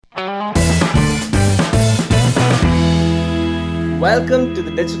Welcome to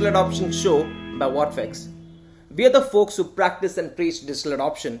the Digital Adoption Show by Whatfix. We are the folks who practice and preach digital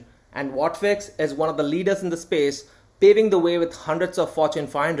adoption, and Whatfix is one of the leaders in the space, paving the way with hundreds of Fortune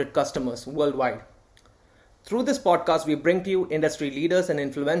 500 customers worldwide. Through this podcast, we bring to you industry leaders and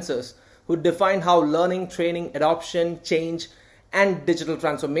influencers who define how learning, training, adoption, change, and digital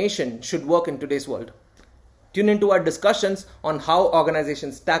transformation should work in today's world. Tune into our discussions on how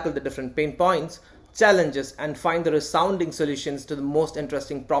organizations tackle the different pain points, challenges, and find the resounding solutions to the most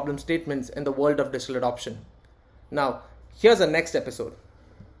interesting problem statements in the world of digital adoption. Now, here's our next episode.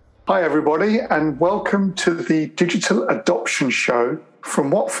 Hi, everybody, and welcome to the Digital Adoption Show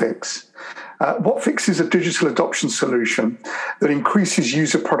from Whatfix. Whatfix is a digital adoption solution that increases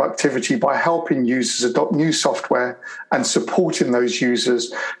user productivity by helping users adopt new software and supporting those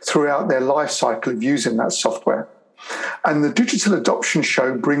users throughout their life cycle of using that software. And the Digital Adoption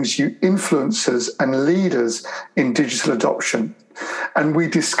Show brings you influencers and leaders in digital adoption. And we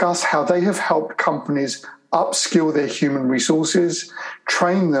discuss how they have helped companies upskill their human resources,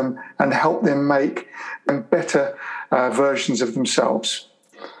 train them, and help them make better versions of themselves.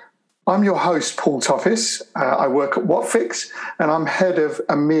 I'm your host, Paul Toffis. I work at Whatfix, and I'm head of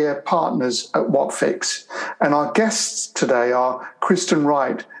EMEA partners at Whatfix. And our guests today are Kristen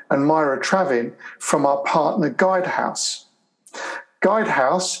Wright and Myra Travin from our partner Guidehouse.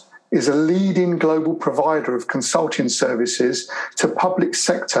 Guidehouse is a leading global provider of consulting services to public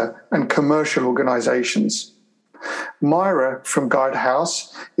sector and commercial organizations. Myra from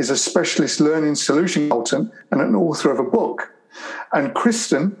Guidehouse is a specialist learning solution consultant and an author of a book. And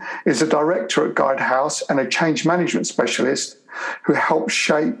Kristen is a director at Guidehouse and a change management specialist who helps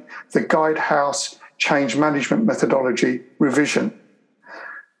shape the Guidehouse change management methodology revision.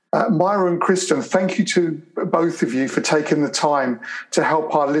 Myra and Kristen, thank you to both of you for taking the time to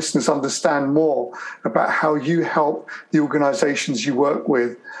help our listeners understand more about how you help the organizations you work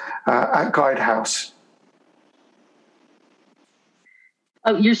with at Guidehouse.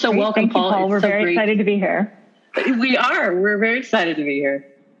 Oh, you're so welcome, Thank you, Paul. We're very excited to be here. We are. We're very excited to be here.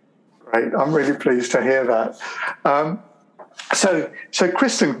 Great. I'm really pleased to hear that. So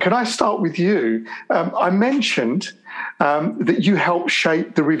Kristen, can I start with you? I mentioned that you help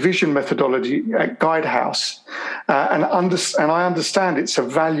shape the revision methodology at Guidehouse, and I understand it's a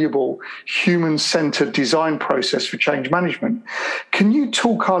valuable human-centered design process for change management. Can you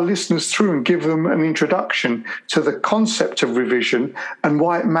talk our listeners through and give them an introduction to the concept of revision and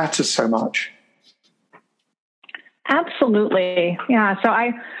why it matters so much? Absolutely. Yeah. So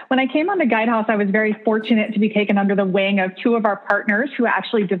when I came onto Guidehouse, I was very fortunate to be taken under the wing of two of our partners who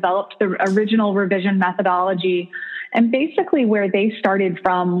actually developed the original revision methodology. And basically where they started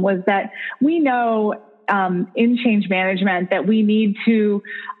from was that we know in change management that we need to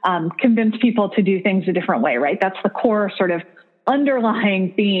convince people to do things a different way, right? That's the core sort of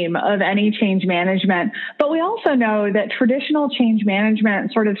underlying theme of any change management. But we also know that traditional change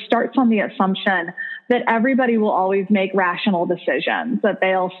management sort of starts on the assumption that everybody will always make rational decisions, that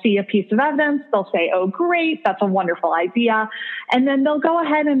they'll see a piece of evidence, they'll say, oh, great, that's a wonderful idea, and then they'll go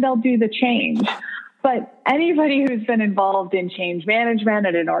ahead and they'll do the change. But anybody who's been involved in change management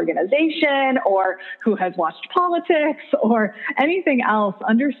at an organization or who has watched politics or anything else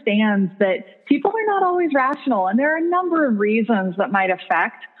understands that people are not always rational. And there are a number of reasons that might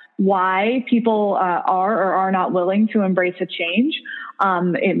affect why people are or are not willing to embrace a change.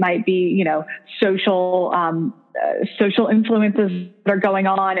 It might be, social influences that are going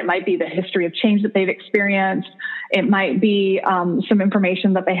on. It might be the history of change that they've experienced. It might be some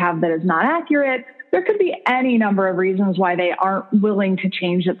information that they have that is not accurate. There could be any number of reasons why they aren't willing to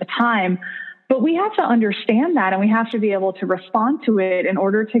change at the time. But we have to understand that, and we have to be able to respond to it in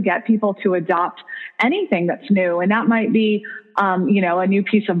order to get people to adopt anything that's new. And that might be, a new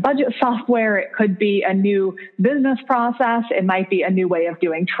piece of budget software. It could be a new business process. It might be a new way of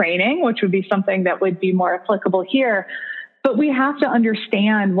doing training, which would be something that would be more applicable here. But we have to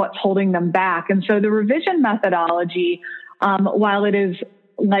understand what's holding them back. And so the revision methodology, while it is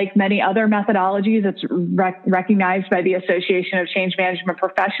like many other methodologies, it's recognized by the Association of Change Management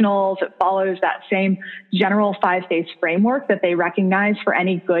Professionals. It follows that same general 5-phase framework that they recognize for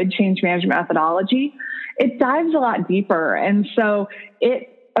any good change management methodology. It dives a lot deeper. And so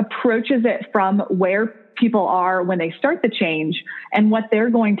it approaches it from where people are when they start the change and what they're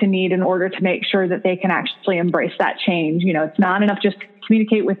going to need in order to make sure that they can actually embrace that change. It's not enough just to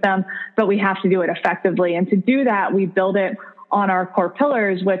communicate with them, but we have to do it effectively. And to do that, we build it on our core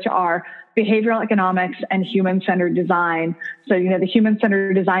pillars, which are behavioral economics and human-centered design. So, the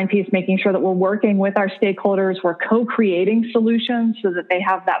human-centered design piece, making sure that we're working with our stakeholders, we're co-creating solutions so that they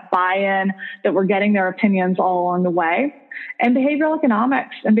have that buy-in, that we're getting their opinions all along the way. And behavioral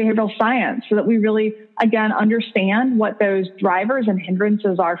economics and behavioral science, so that we really, again, understand what those drivers and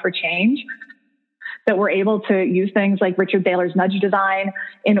hindrances are for change, that we're able to use things like Richard Thaler's nudge design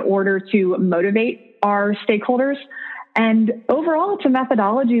in order to motivate our stakeholders. And overall, it's a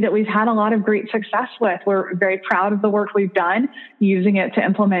methodology that we've had a lot of great success with. We're very proud of the work we've done, using it to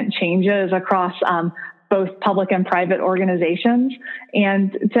implement changes across both public and private organizations,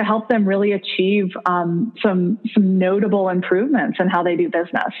 and to help them really achieve some notable improvements in how they do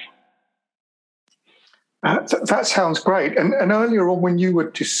business. That sounds great. And earlier on, when you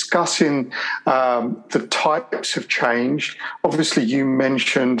were discussing the types of change, obviously you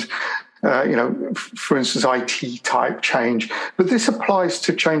mentioned, for instance, IT type change, but this applies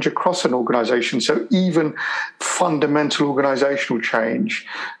to change across an organization. So even fundamental organizational change,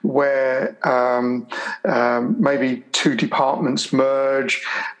 where maybe two departments merge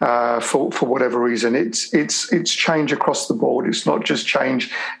for whatever reason, it's change across the board. It's not just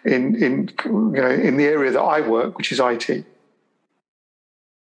change in the area that I work, which is IT.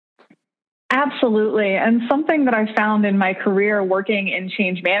 Absolutely. And something that I found in my career working in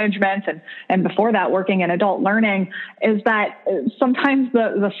change management and before that working in adult learning is that sometimes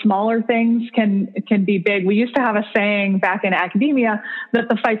the smaller things can be big. We used to have a saying back in academia that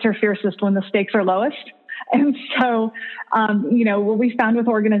the fights are fiercest when the stakes are lowest. And so, what we found with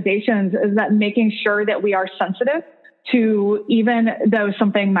organizations is that making sure that we are sensitive to, even though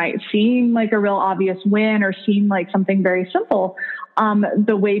something might seem like a real obvious win or seem like something very simple,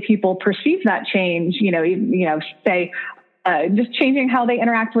 the way people perceive that change, say, just changing how they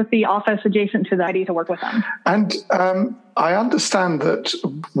interact with the office adjacent to the ID to work with them. And I understand that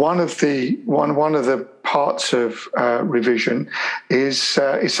one of the parts of revision is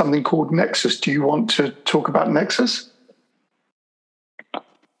something called Nexus. Do you want to talk about Nexus?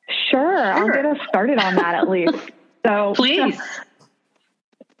 Sure. I'll get us started on that at least. So please.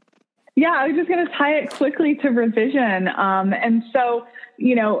 Yeah, I was just going to tie it quickly to revision. And so,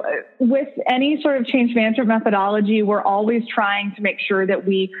 with any sort of change management methodology, we're always trying to make sure that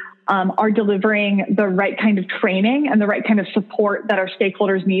we are delivering the right kind of training and the right kind of support that our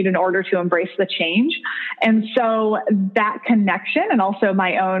stakeholders need in order to embrace the change. And so that connection, and also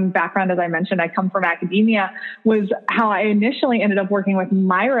my own background, as I mentioned, I come from academia, was how I initially ended up working with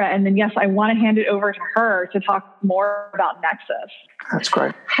Myra. And then, yes, I want to hand it over to her to talk more about Nexus. That's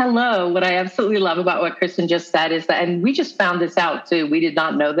great. Hello. What I absolutely love about what Kristen just said is that, and we just found this out too, we did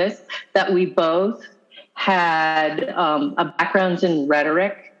not know this, that we both had a backgrounds in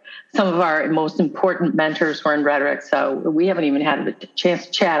rhetoric. Some of our most important mentors were in rhetoric, so we haven't even had a chance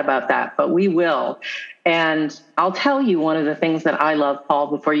to chat about that, but we will. And I'll tell you one of the things that I love, Paul,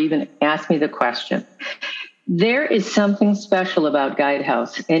 before you even ask me the question. There is something special about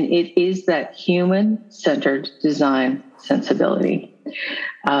Guidehouse, and it is that human-centered design sensibility.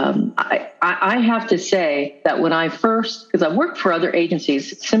 I have to say that when I first, because I've worked for other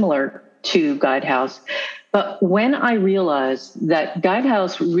agencies similar to Guidehouse, but when I realized that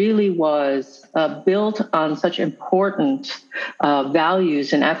Guidehouse really was built on such important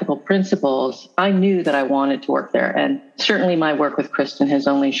values and ethical principles, I knew that I wanted to work there. And certainly my work with Kristen has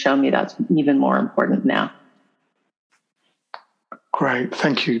only shown me that's even more important now. Great,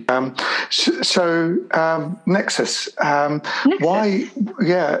 thank you. So Nexus. Why?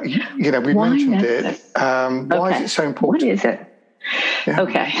 Yeah, we why mentioned Nexus? Why is it so important? What is it? Yeah.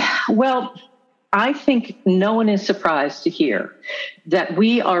 Okay, well, I think no one is surprised to hear that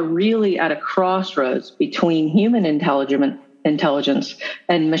we are really at a crossroads between human intelligence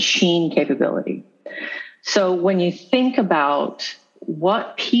and machine capability. So when you think about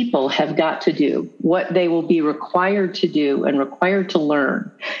what people have got to do, what they will be required to do and required to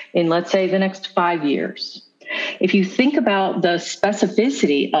learn in, let's say, the next 5 years, if you think about the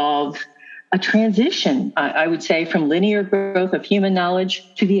specificity of a transition, I would say, from linear growth of human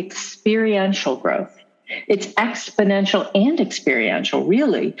knowledge to the experiential growth. It's exponential and experiential,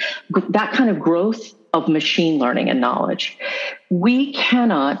 really, that kind of growth of machine learning and knowledge. We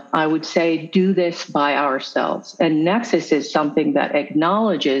cannot, I would say, do this by ourselves. And Nexus is something that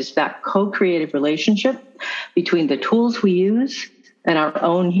acknowledges that co-creative relationship between the tools we use and our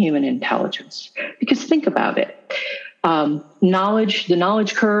own human intelligence. Because think about it. The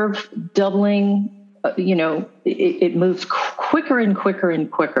knowledge curve doubling, it moves quicker and quicker and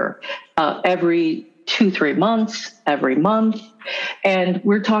quicker every 2-3 months, every month. And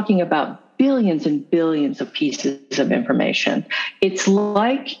we're talking about billions and billions of pieces of information. It's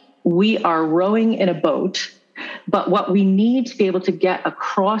like we are rowing in a boat, but what we need to be able to get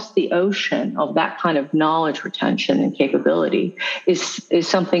across the ocean of that kind of knowledge retention and capability is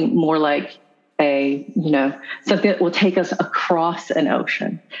something more like something that will take us across an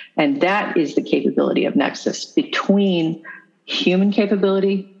ocean. And that is the capability of Nexus between human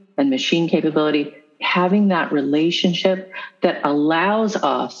capability and machine capability, having that relationship that allows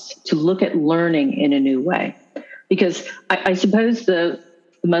us to look at learning in a new way. Because I suppose the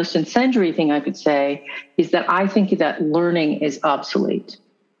most incendiary thing I could say is that I think that learning is obsolete.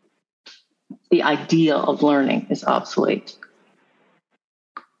 The idea of learning is obsolete.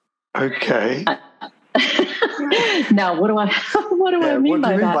 Okay. Now, what do I mean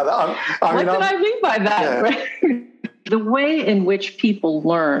by that? What do I mean by that? Yeah. The way in which people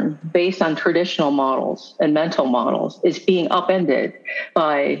learn based on traditional models and mental models is being upended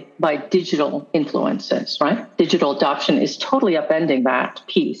by digital influences, right? Digital adoption is totally upending that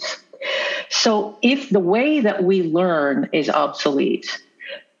piece. So if the way that we learn is obsolete,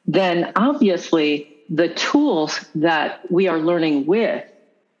 then obviously the tools that we are learning with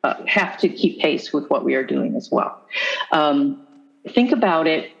have to keep pace with what we are doing as well. Think about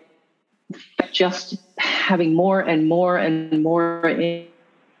it, just having more and more and more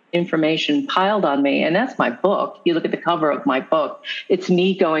information piled on me. And that's my book. You look at the cover of my book, it's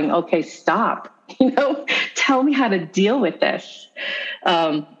me going, okay, stop, tell me how to deal with this.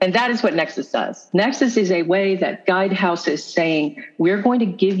 And that is what Nexus does. Nexus is a way that Guidehouse is saying, we're going to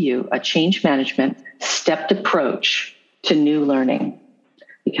give you a change management stepped approach to new learning.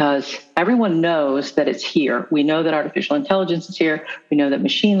 Because everyone knows that it's here. We know that artificial intelligence is here. We know that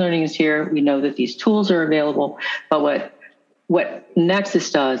machine learning is here. We know that these tools are available. But what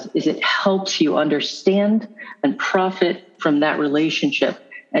Nexus does is it helps you understand and profit from that relationship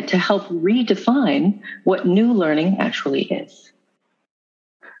and to help redefine what new learning actually is.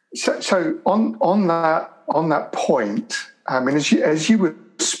 So on that point, I mean, as you were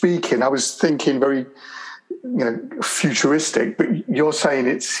speaking, I was thinking very futuristic, but you're saying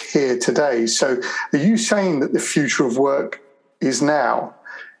it's here today. So are you saying that the future of work is now?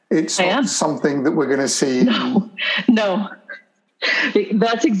 It's not something that we're going to see? No.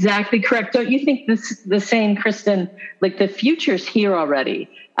 That's exactly correct. Don't you think the same, Kristen? Like the future's here already.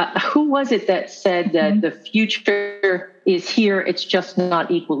 Who was it that said that the future is here? It's just not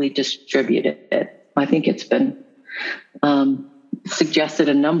equally distributed. I think it's been suggested.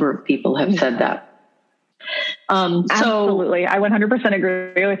 A number of people have said that. Absolutely. I 100%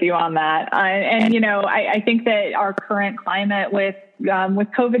 agree with you on that. I think that our current climate with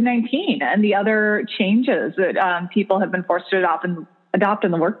COVID-19 and the other changes that people have been forced to adopt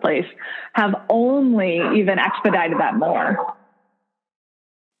in the workplace have only even expedited that more.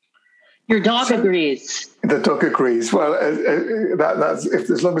 Your dog agrees. The dog agrees. Well, that's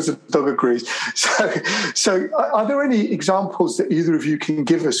as long as the dog agrees. So, are there any examples that either of you can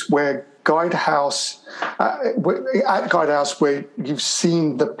give us where Guidehouse, at Guidehouse, where you've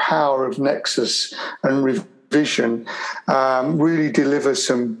seen the power of Nexus and revision really deliver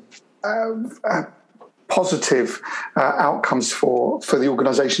some positive outcomes for the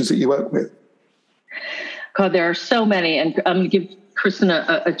organizations that you work with? God, there are so many, and I'm going to give Kristen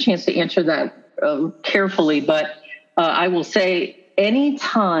a chance to answer that carefully, but I will say any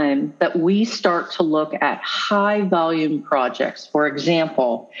time that we start to look at high volume projects, for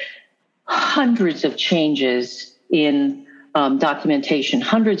example, hundreds of changes in documentation,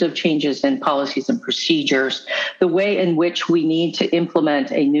 hundreds of changes in policies and procedures, the way in which we need to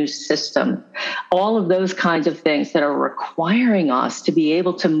implement a new system, all of those kinds of things that are requiring us to be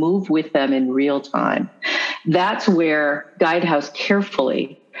able to move with them in real time. That's where Guidehouse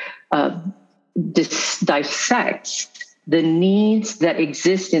carefully dissects the needs that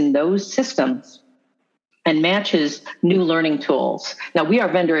exist in those systems and matches new learning tools. Now, we are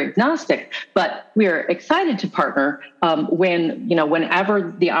vendor agnostic, but we are excited to partner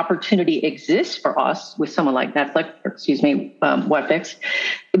whenever the opportunity exists for us with someone like Whatfix,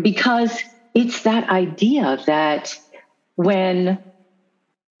 because it's that idea that when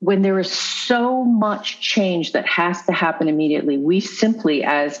there is so much change that has to happen immediately, we simply,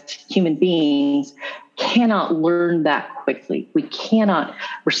 as human beings, cannot learn that quickly. We cannot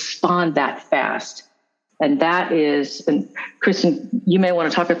respond that fast. And that is, and Kristen, you may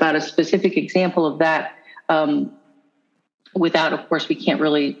want to talk about a specific example of that without, of course, we can't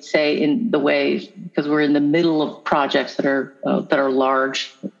really say in the ways, because we're in the middle of projects that are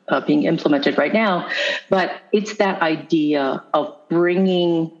large being implemented right now. But it's that idea of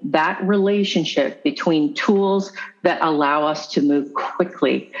bringing that relationship between tools that allow us to move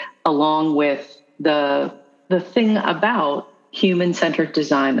quickly, along with the thing about human-centered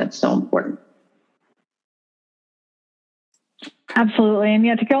design that's so important. Absolutely.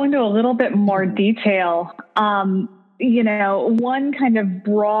 And to go into a little bit more detail, one kind of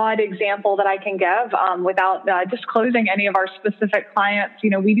broad example that I can give without disclosing any of our specific clients,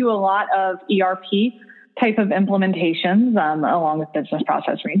 we do a lot of ERP type of implementations along with business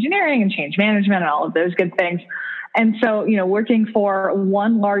process reengineering and change management and all of those good things. And so, working for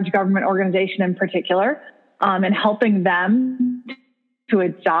one large government organization in particular and helping them to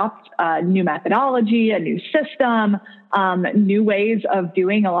adopt a new methodology, a new system, new ways of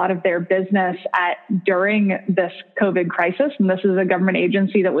doing a lot of their business during this COVID crisis. And this is a government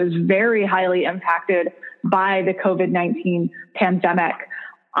agency that was very highly impacted by the COVID-19 pandemic.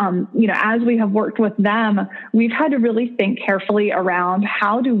 As we have worked with them, we've had to really think carefully around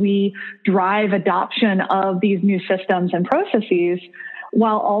how do we drive adoption of these new systems and processes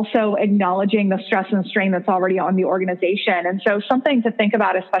while also acknowledging the stress and strain that's already on the organization. And so something to think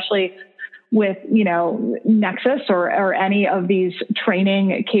about, especially with, Nexus or any of these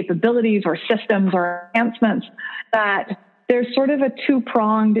training capabilities or systems or enhancements, that there's sort of a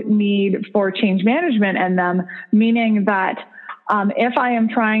two-pronged need for change management in them, meaning that if I am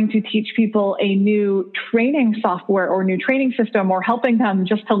trying to teach people a new training software or new training system, or helping them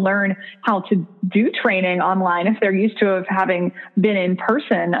just to learn how to do training online, if they're used to having been in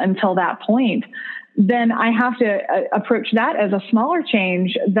person until that point, then I have to approach that as a smaller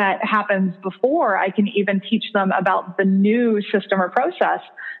change that happens before I can even teach them about the new system or process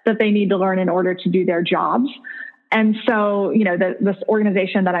that they need to learn in order to do their jobs. And so, this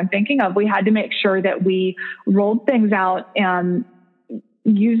organization that I'm thinking of, we had to make sure that we rolled things out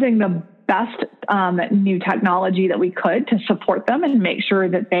using the best new technology that we could to support them and make sure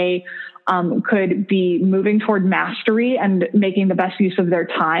that they could be moving toward mastery and making the best use of their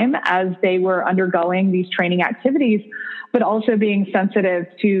time as they were undergoing these training activities, but also being sensitive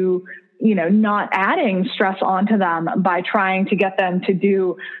to not adding stress onto them by trying to get them to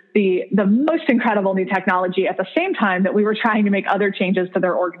do the most incredible new technology at the same time that we were trying to make other changes to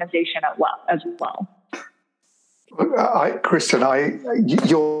their organization as well. Kristen,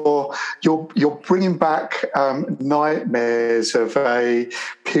 you're bringing back nightmares of a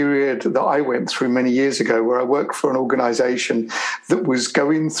period that I went through many years ago, where I worked for an organisation that was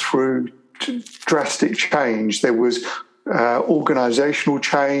going through drastic change. There was organizational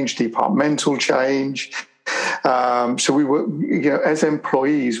change, departmental change. So we were, as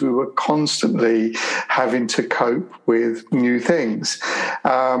employees, we were constantly having to cope with new things.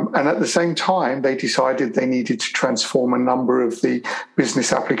 And at the same time, they decided they needed to transform a number of the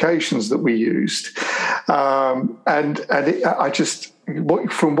business applications that we used.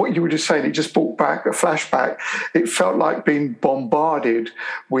 From what you were just saying, it just brought back a flashback. It felt like being bombarded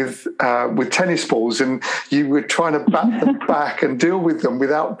with tennis balls, and you were trying to bat them back and deal with them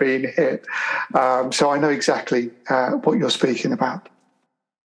without being hit. So I know exactly what you're speaking about.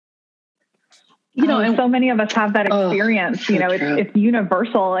 And so many of us have that experience. It's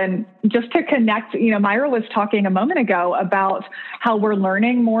universal. And just to connect, Myra was talking a moment ago about how we're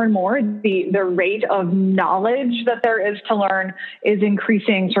learning more and more. The rate of knowledge that there is to learn is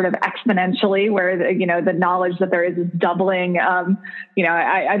increasing sort of exponentially, where the knowledge that there is doubling.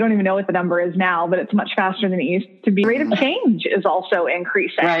 I don't even know what the number is now, but it's much faster than it used to be. The rate of change is also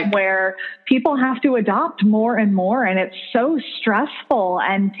increasing, where people have to adopt more and more, and it's so stressful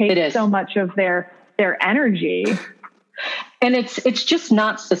and takes so much of their energy. And it's just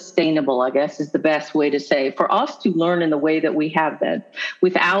not sustainable, I guess, is the best way to say, for us to learn in the way that we have been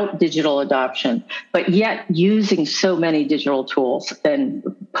without digital adoption, but yet using so many digital tools. And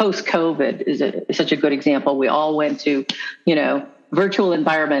post-COVID is such a good example. We all went to, virtual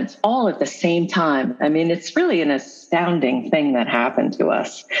environments all at the same time. I mean, it's really an astounding thing that happened to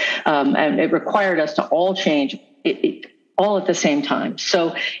us. And it required us to all change all at the same time.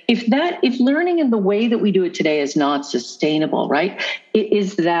 So if learning in the way that we do it today is not sustainable, right?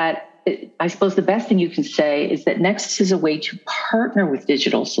 I suppose the best thing you can say is that Nexus is a way to partner with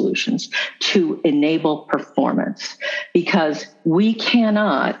digital solutions to enable performance, because we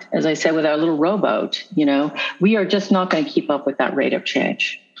cannot, as I said with our little rowboat, we are just not going to keep up with that rate of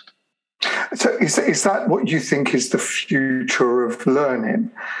change. So is that what you think is the future of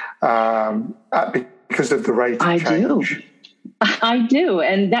learning because of the rate of change? I do.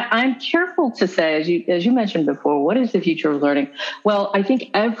 And that I'm careful to say, as you mentioned before, what is the future of learning? Well, I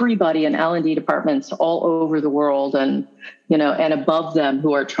think everybody in L&D departments all over the world and, and above them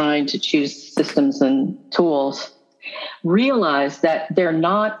who are trying to choose systems and tools realize that they're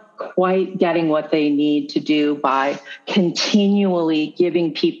not quite getting what they need to do by continually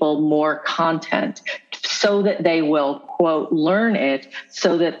giving people more content so that they will, quote, learn it,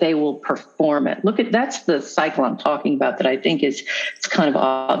 so that they will perform it. That's the cycle I'm talking about that I think it's kind of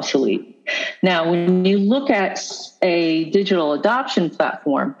obsolete. Now, when you look at a digital adoption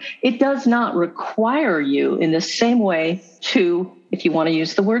platform, it does not require you in the same way to, if you want to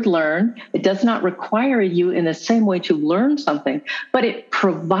use the word learn, it does not require you in the same way to learn something, but it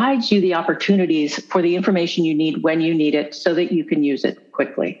provides you the opportunities for the information you need when you need it so that you can use it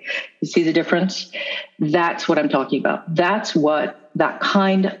quickly. You see the difference? That's what I'm talking about. That's what that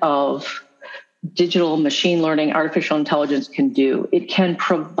kind of digital machine learning, artificial intelligence can do. It can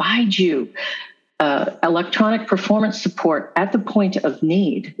provide you electronic performance support at the point of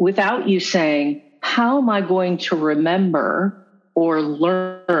need without you saying, how am I going to remember or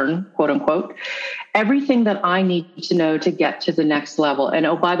learn, quote unquote, everything that I need to know to get to the next level. And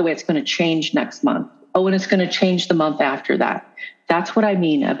oh, by the way, it's going to change next month. Oh, and it's going to change the month after that. That's what I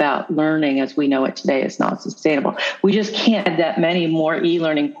mean about learning as we know it today is not sustainable. We just can't add that many more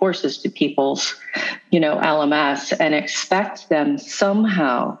e-learning courses to people's, LMS and expect them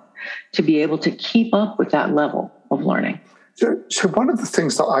somehow to be able to keep up with that level of learning. So one of the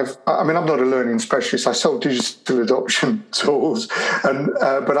things that I'm not a learning specialist. I sell digital adoption tools,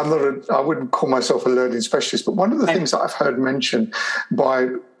 but I wouldn't call myself a learning specialist. But one of the things that I've heard mentioned by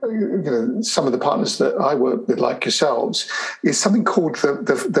some of the partners that I work with, like yourselves, is something called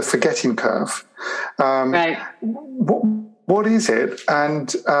the forgetting curve. Right. What is it,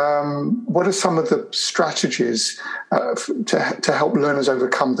 and what are some of the strategies to help learners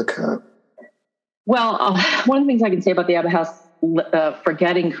overcome the curve? Well, one of the things I can say about the Guidehouse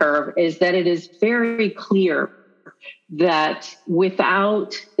forgetting curve is that it is very clear that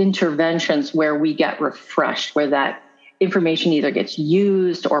without interventions where we get refreshed, where that information either gets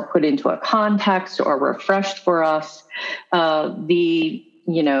used or put into a context or refreshed for us, the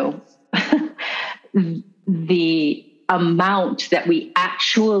amount that we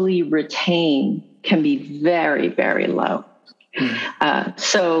actually retain can be very, very low.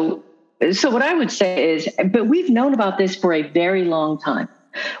 So what I would say is, but we've known about this for a very long time.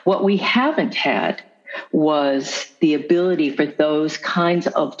 What we haven't had was the ability for those kinds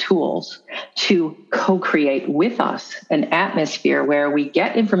of tools to co-create with us an atmosphere where we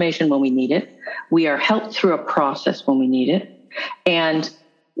get information when we need it, we are helped through a process when we need it, and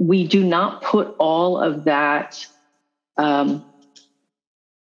we do not put all of that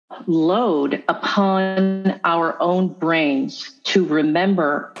load upon our own brains to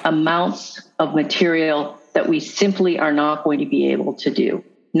remember amounts of material that we simply are not going to be able to do,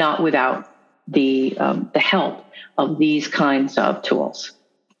 not without the help of these kinds of tools.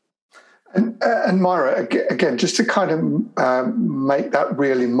 And Myra, again, just to kind of make that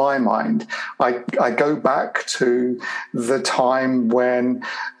real in my mind, I go back to the time when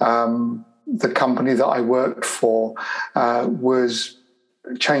the company that I worked for was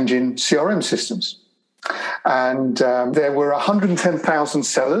changing CRM systems. And there were 110,000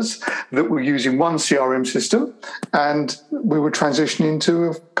 sellers that were using one CRM system, and we were transitioning to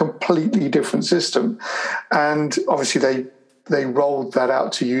a completely different system. And obviously they rolled that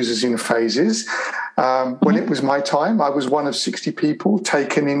out to users in phases. When it was my time, I was one of 60 people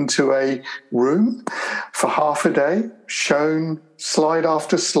taken into a room for half a day, shown slide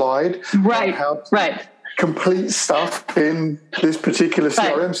after slide. Right. Complete stuff in this particular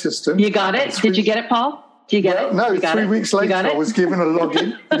CRM system. You got it? Did you get it, Paul? Do you get it? No, 3 weeks later, I was given a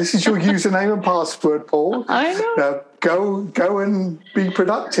login. This is your username and password, Paul. I know. Now, go and be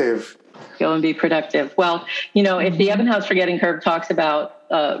productive. Go and be productive. Well, if the Guidehouse forgetting curve talks about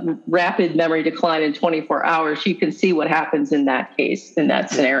rapid memory decline in 24 hours, you can see what happens in that case, in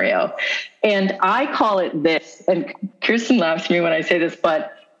that scenario. And I call it this, and Kristen laughs at me when I say this,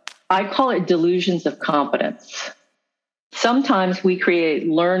 but I call it delusions of competence. Sometimes we create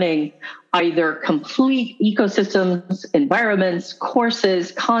learning, either complete ecosystems, environments,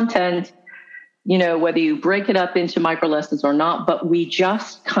 courses, content, whether you break it up into micro lessons or not, but we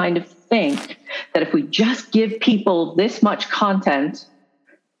just kind of think that if we just give people this much content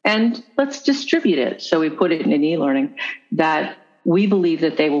and let's distribute it, so we put it in an e-learning, that we believe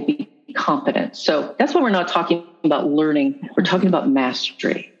that they will be competent. So that's why we're not talking about learning. We're talking about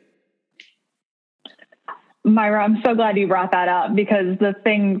mastery. Myra, I'm so glad you brought that up, because the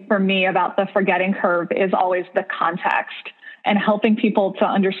thing for me about the forgetting curve is always the context. and helping people to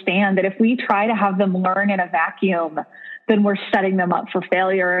understand that if we try to have them learn in a vacuum, then we're setting them up for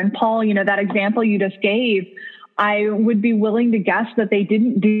failure. And Paul, that example you just gave, I would be willing to guess that they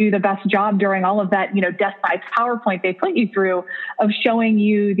didn't do the best job during all of that, death by PowerPoint they put you through of showing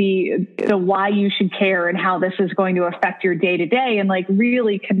you the why you should care and how this is going to affect your day to day, and like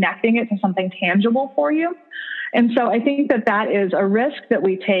really connecting it to something tangible for you. And so I think that is a risk that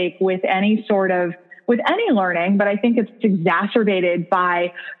we take with any learning, but I think it's exacerbated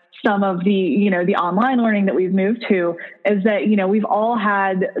by some of the online learning that we've moved to, is that, we've all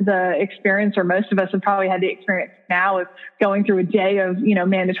had the experience, or most of us have probably had the experience now of going through a day of,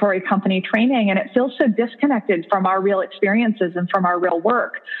 mandatory company training. And it feels so disconnected from our real experiences and from our real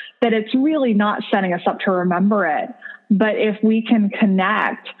work that it's really not setting us up to remember it. But if we can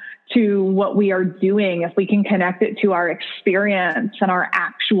connect to what we are doing, if we can connect it to our experience and our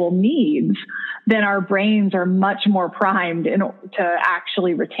actual needs, then our brains are much more primed to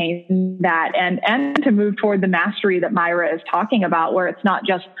actually retain that and to move toward the mastery that Myra is talking about, where it's not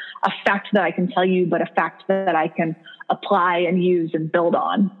just a fact that I can tell you, but a fact that I can apply and use and build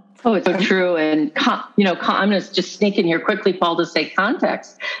on. Oh, it's so true. And, I'm going to just sneak in here quickly, Paul, to say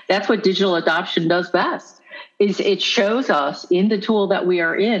context. That's what digital adoption does best. Is it shows us in the tool that we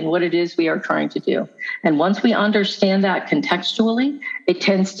are in what it is we are trying to do. And once we understand that contextually, it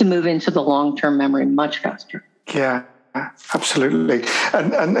tends to move into the long-term memory much faster. Yeah, absolutely.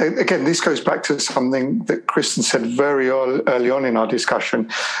 And again, this goes back to something that Kristen said very early on in our discussion,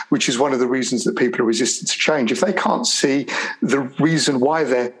 which is one of the reasons that people are resistant to change. If they can't see the reason why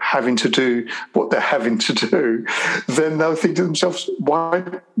they're having to do what they're having to do, then they'll think to themselves, why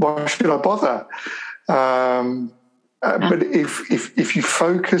should I bother? But if you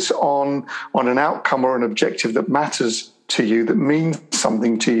focus on an outcome or an objective that matters to you, that means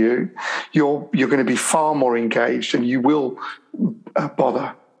something to you, you're going to be far more engaged, and you will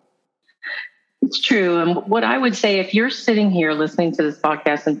bother. It's true. And what I would say, if you're sitting here listening to this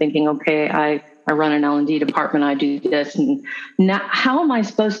podcast and thinking, okay, I run an L&D department, I do this, and now how am I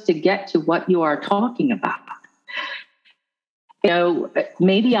supposed to get to what you are talking about?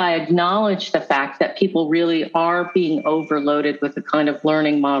 Maybe I acknowledge the fact that people really are being overloaded with the kind of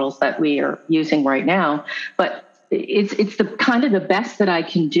learning models that we are using right now. But it's the kind of the best that I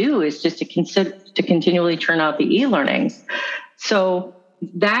can do is just to continually churn out the e-learnings. So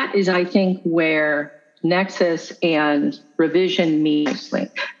that is, I think, where Nexus and revision meet nicely,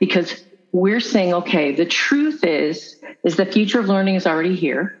 because we're saying, okay, the truth is the future of learning is already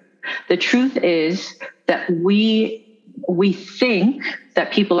here. The truth is that we think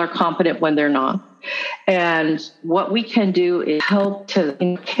that people are competent when they're not. And what we can do is help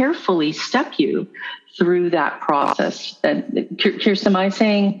to carefully step you through that process. And Kirsten, am I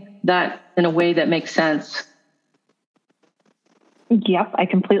saying that in a way that makes sense? Yep, I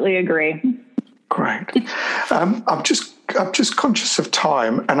completely agree. Great. I'm just conscious of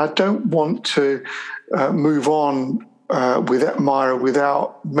time, and I don't want to move on with Myra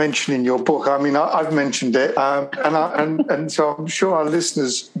without mentioning your book. I mean, I've mentioned it, and so I'm sure our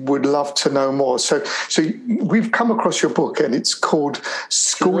listeners would love to know more. So we've come across your book, and it's called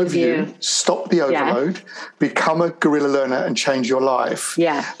School of You, Stop the Overload, Become a Guerrilla Learner and Change Your Life.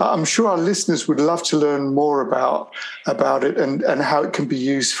 Yeah. I'm sure our listeners would love to learn more about it and how it can be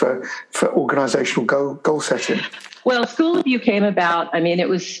used for organizational goal setting. Well, School of You came about, it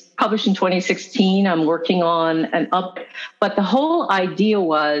was published in 2016. I'm working on but the whole idea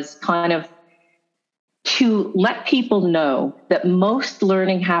was kind of to let people know that most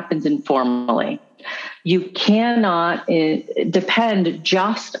learning happens informally. You cannot depend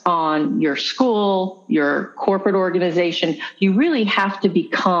just on your school, your corporate organization. You really have to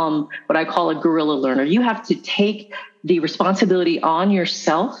become what I call a guerrilla learner. You have to take the responsibility on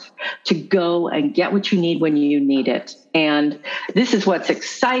yourself to go and get what you need when you need it. And this is what's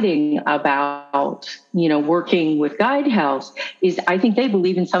exciting about, working with Guidehouse is I think they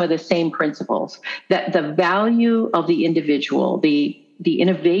believe in some of the same principles, that the value of the individual, the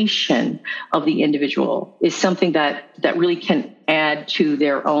innovation of the individual is something that really can add to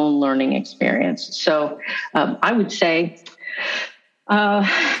their own learning experience. So I would say,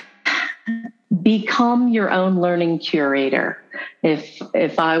 become your own learning curator.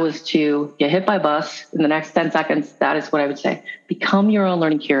 If I was to get hit by a bus in the next 10 seconds, that is what I would say. Become your own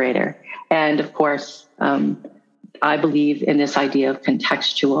learning curator. And of course, I believe in this idea of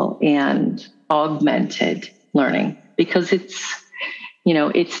contextual and augmented learning, because it's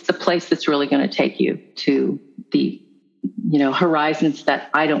the place that's really going to take you to the, horizons that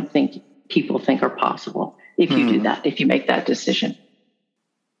I don't think people think are possible if you do that, if you make that decision.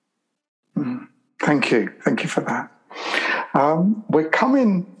 Thank you. Thank you for that. We're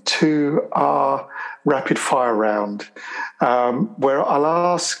coming to our rapid fire round, where I'll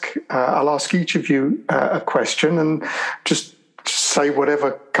ask each of you a question and just say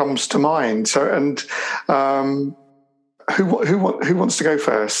whatever comes to mind. So, and who wants to go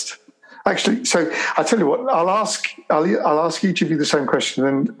first? Actually, so I tell you what, I'll ask each of you the same question,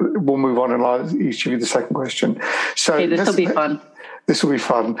 and then we'll move on and I'll ask each of you the second question. So okay, this will be fun. This will be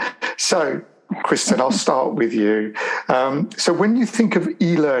fun. So, Kristen, I'll start with you. So when you think of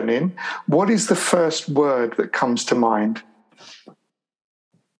e-learning, what is the first word that comes to mind?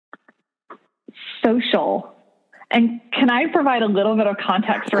 Social. And can I provide a little bit of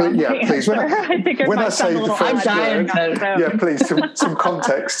context around my answer? I think when I say the first word, please, some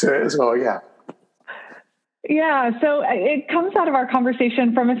context to it as well, Yeah, so it comes out of our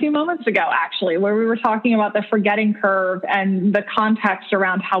conversation from a few moments ago, actually, where we were talking about the forgetting curve and the context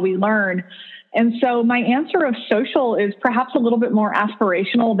around how we learn. And so my answer of social is perhaps a little bit more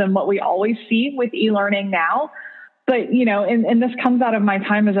aspirational than what we always see with e-learning now. But, you know, and this comes out of my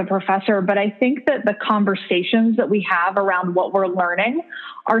time as a professor, but I think that the conversations that we have around what we're learning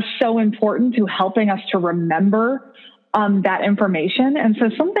are so important to helping us to remember that information. And so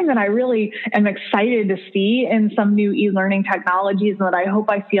something that I really am excited to see in some new e-learning technologies and that I hope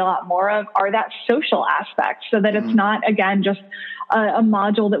I see a lot more of are that social aspect, so that it's not, again, just a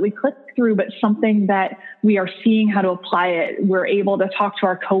module that we click through, but something that we are seeing how to apply it. We're able to talk to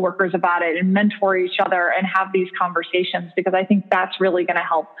our coworkers about it and mentor each other and have these conversations, because I think that's really going to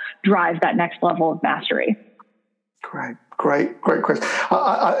help drive that next level of mastery. Great question.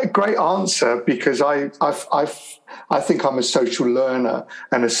 Great answer, because I think I'm a social learner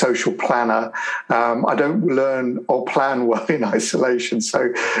and a social planner. I don't learn or plan well in isolation. So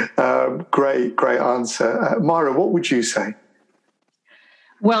great answer. Myra, what would you say?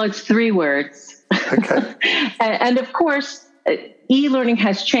 Well, it's 3 words. Okay. And of course, e-learning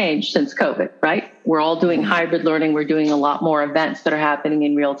has changed since COVID, right? We're all doing hybrid learning. We're doing a lot more events that are happening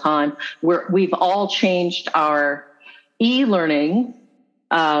in real time. We've all changed our e-learning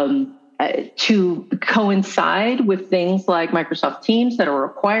to coincide with things like Microsoft Teams that are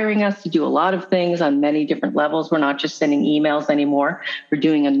requiring us to do a lot of things on many different levels. We're not just sending emails anymore. We're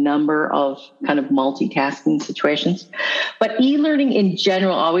doing a number of kind of multitasking situations. But e-learning in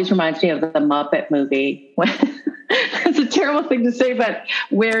general always reminds me of the Muppet movie. It's a terrible thing to say, but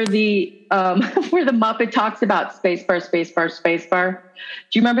where the Muppet talks about spacebar.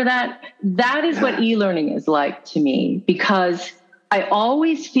 Do you remember that? That is what e-learning is like to me, because I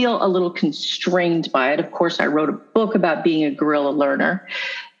always feel a little constrained by it. Of course, I wrote a book about being a guerrilla learner.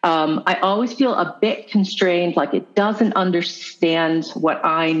 I always feel a bit constrained, like it doesn't understand what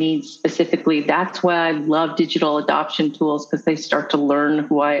I need specifically. That's why I love digital adoption tools, because they start to learn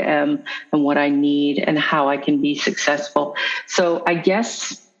who I am and what I need and how I can be successful. So I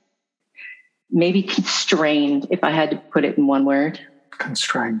guess maybe constrained, if I had to put it in one word.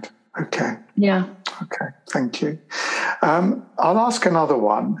 Constrained. Okay. Yeah. Okay. Thank you. I'll ask another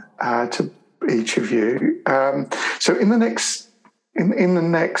one to each of you. So in the next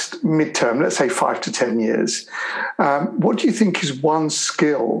midterm, let's say 5 to 10 years, what do you think is one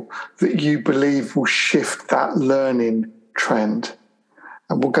skill that you believe will shift that learning trend?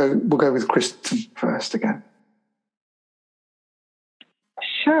 And we'll go with Kristen first again.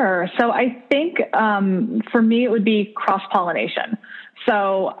 Sure. So I think for me, it would be cross-pollination.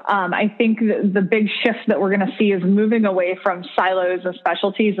 So I think the big shift that we're going to see is moving away from silos and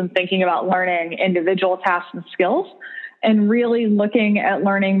specialties and thinking about learning individual tasks and skills, and really looking at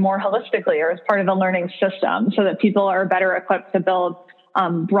learning more holistically or as part of a learning system, so that people are better equipped to build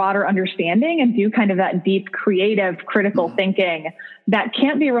broader understanding and do kind of that deep, creative, critical thinking that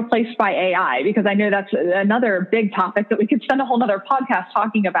can't be replaced by AI, because I know that's another big topic that we could spend a whole nother podcast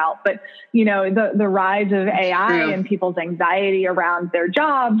talking about. But, you know, the rise of AI and people's anxiety around their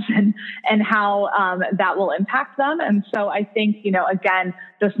jobs and how that will impact them. And so I think, you know, again,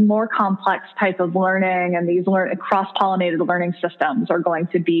 this more complex type of learning and these cross-pollinated learning systems are going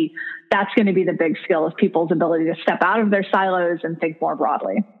to be, that's going to be the big skill, of people's ability to step out of their silos and think more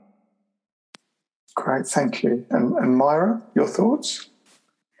broadly. Great, thank you. And Myra, your thoughts?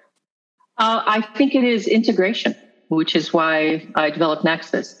 I think it is integration, which is why I developed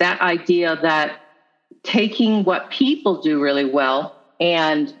Nexus. That idea that taking what people do really well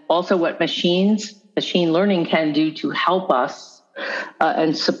and also what machine learning can do to help us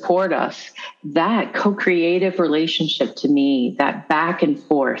and support us, that co-creative relationship, to me, that back and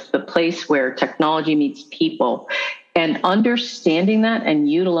forth, the place where technology meets people, and understanding that and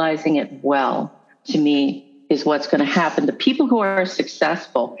utilizing it well, to me, is what's going to happen. The people who are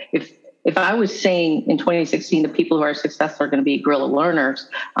successful, if if I was saying in 2016, the people who are successful are going to be guerrilla learners,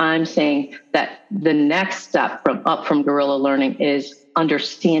 I'm saying that the next step from guerrilla learning is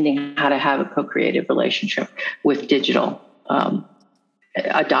understanding how to have a co-creative relationship with digital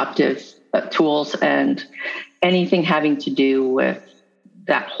adoptive tools and anything having to do with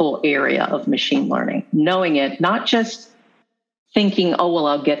that whole area of machine learning. Knowing it, not just thinking, oh, well,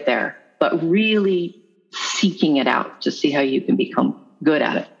 I'll get there, but really seeking it out to see how you can become good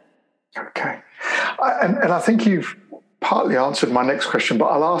at it. Okay. And I think you've partly answered my next question, but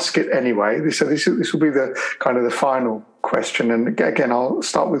I'll ask it anyway. This will be the kind of the final question. And again, I'll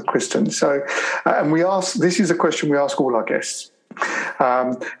start with Kristen. So, and this is a question we ask all our guests.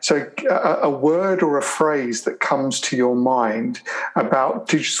 So a word or a phrase that comes to your mind about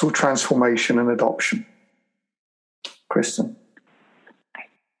digital transformation and adoption. Kristen.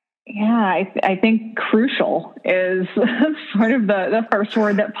 Yeah, I think crucial is sort of the first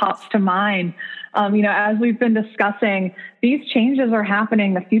word that pops to mind. As we've been discussing, these changes are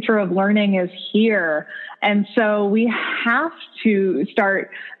happening. The future of learning is here. And so we have to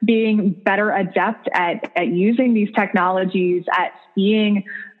start being better adept at using these technologies, at seeing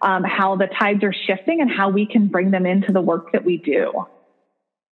how the tides are shifting and how we can bring them into the work that we do.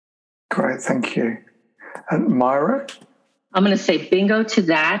 Great, thank you. And Myra? I'm going to say bingo to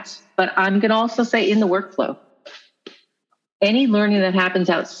that, but I'm going to also say in the workflow. Any learning that happens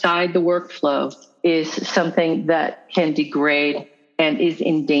outside the workflow is something that can degrade and is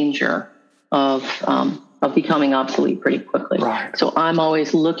in danger of becoming obsolete pretty quickly. Right. So I'm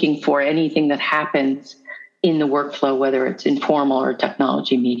always looking for anything that happens in the workflow, whether it's informal or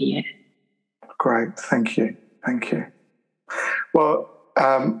technology mediated. Great, thank you. Thank you. Well,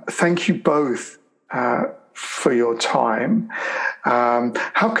 thank you both for your time.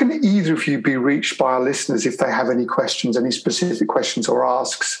 How can either of you be reached by our listeners if they have any questions, any specific questions or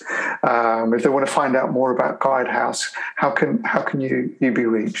asks? If they want to find out more about Guidehouse, how can you be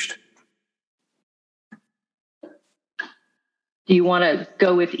reached? Do you want to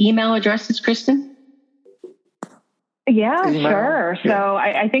go with email addresses, Kristen? Yeah, Email? Sure. Yeah. So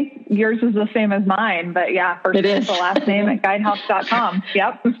I think yours is the same as mine, but yeah, first initial last name at guidehouse.com.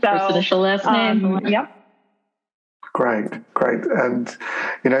 Yep. So first initial last name. Yep. Great. And,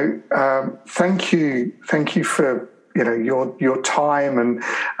 thank you for, your time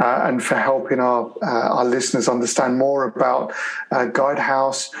and for helping our listeners understand more about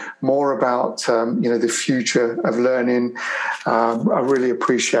Guidehouse, more about, the future of learning. I really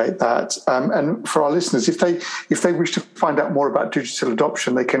appreciate that. And for our listeners, if they wish to find out more about digital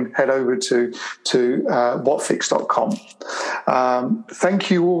adoption, they can head over to whatfix.com. Thank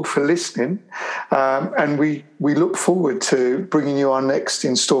you all for listening. And we look forward to bringing you our next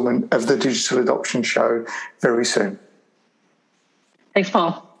installment of the Digital Adoption Show very soon. Thanks,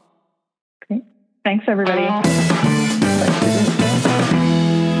 Paul. Okay. Thanks, everybody. Thank you.